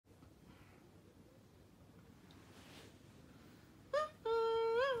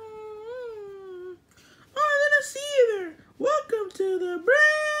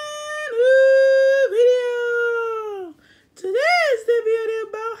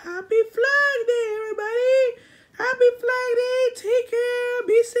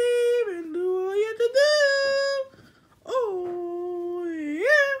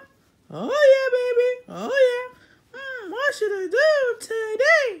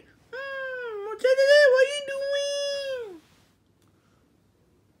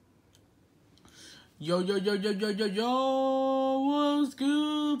Yo, yo, yo, yo, yo, yo, yo, what's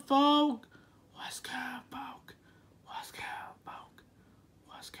good, folk? What's good, folk? What's good, folk?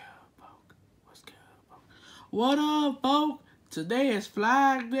 What's good, folk? What's good, folk? What up, folk? Today is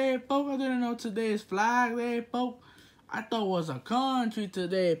Flag Day, folk. I didn't know today is Flag Day, folk. I thought it was a country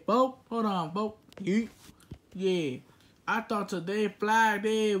today, folk. Hold on, folk. Yeah. I thought today Flag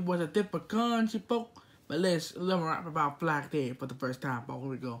Day was a different country, folk. But let me rap about Flag Day for the first time, folk. Here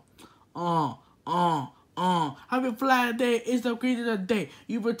we go. Happy Flag Day, it's the greatest day.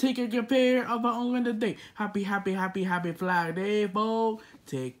 You will take care of our own today. Happy Flag Day, folks.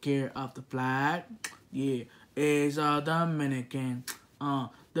 Take care of the flag. Yeah, it's Dominican.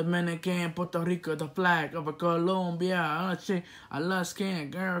 Dominican, Puerto Rico, the flag of Colombia, Alaska,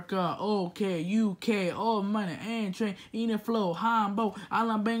 America, OK, UK, all money, and train, eating flow, Hambo,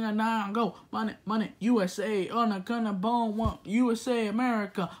 Alabama, now go, money, USA, on a gun of bone, one, USA,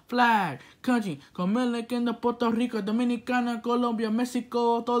 America, flag, country, Dominican, Puerto Rico, Dominicana, Colombia,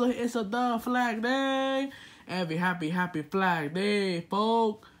 Mexico, todo es the flag day. Every happy Flag Day,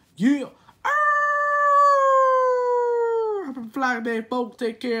 folks. Yeah. Happy Flag Day, folks.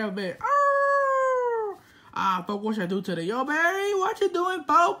 Take care of it. Folks, what should I do today? Yo, Beary, what you doing,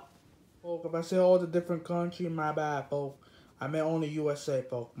 folks? Folks, if I say all the different countries, my bad, folks. I meant only USA,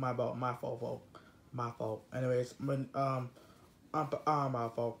 folks. My fault, folks. My fault. Anyways, my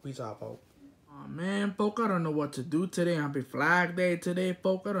fault. Peace out, folks. Oh, man, folks, I don't know what to do today. Happy Flag Day today,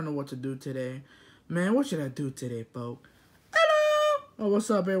 folks. I don't know what to do today. Man, what should I do today, folks? Hello! Oh, what's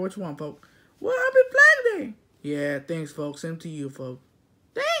up, Beary? What you want, folks? Well, happy Flag Day! Yeah, thanks, folks. Same to you, folks.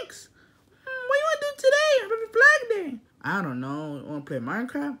 Thanks! What you want to do today? Happy Flag Day! I don't know. You want to play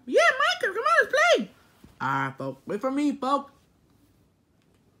Minecraft? Yeah, Minecraft! Come on, let's play! Alright, folks. Wait for me, folks.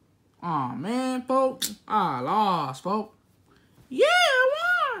 Aw, man, folks. I lost, folks. Yeah, I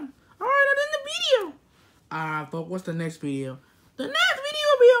won! Alright, that's in the video. Alright, folks. What's the next video? The next video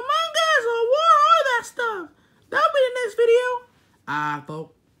will be Among Us or War, all that stuff. That'll be the next video. Alright,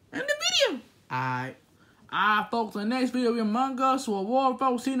 folks. In the video. Alright. Folks, the next video will be Among Us or War,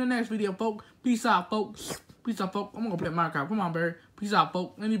 folks. See you in the next video, folks. Peace out, folks. Peace out, folks. I'm gonna play Minecraft. Come on, Beary. Peace out,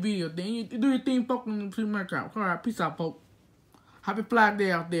 folks. In the video, then you do your thing, folks, and play Minecraft. Alright, peace out, folks. Happy Flag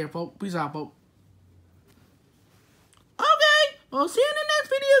Day out there, folks. Peace out, folks. Okay. Well, see you in the next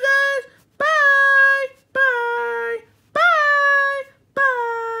video, guys. Bye. Bye. Bye.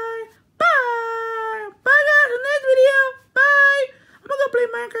 Bye. Bye. Bye, guys. In the next video. Bye. I'm gonna go play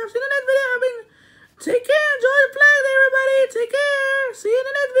Minecraft. See you in the next video. Take care. Enjoy the Flag Day, everybody. Take care. See you in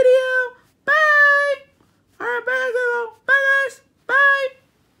the next video. Bye. All right, bye, go. Bye, guys. Bye.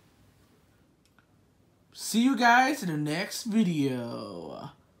 See you guys in the next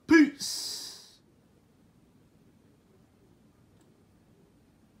video. Peace.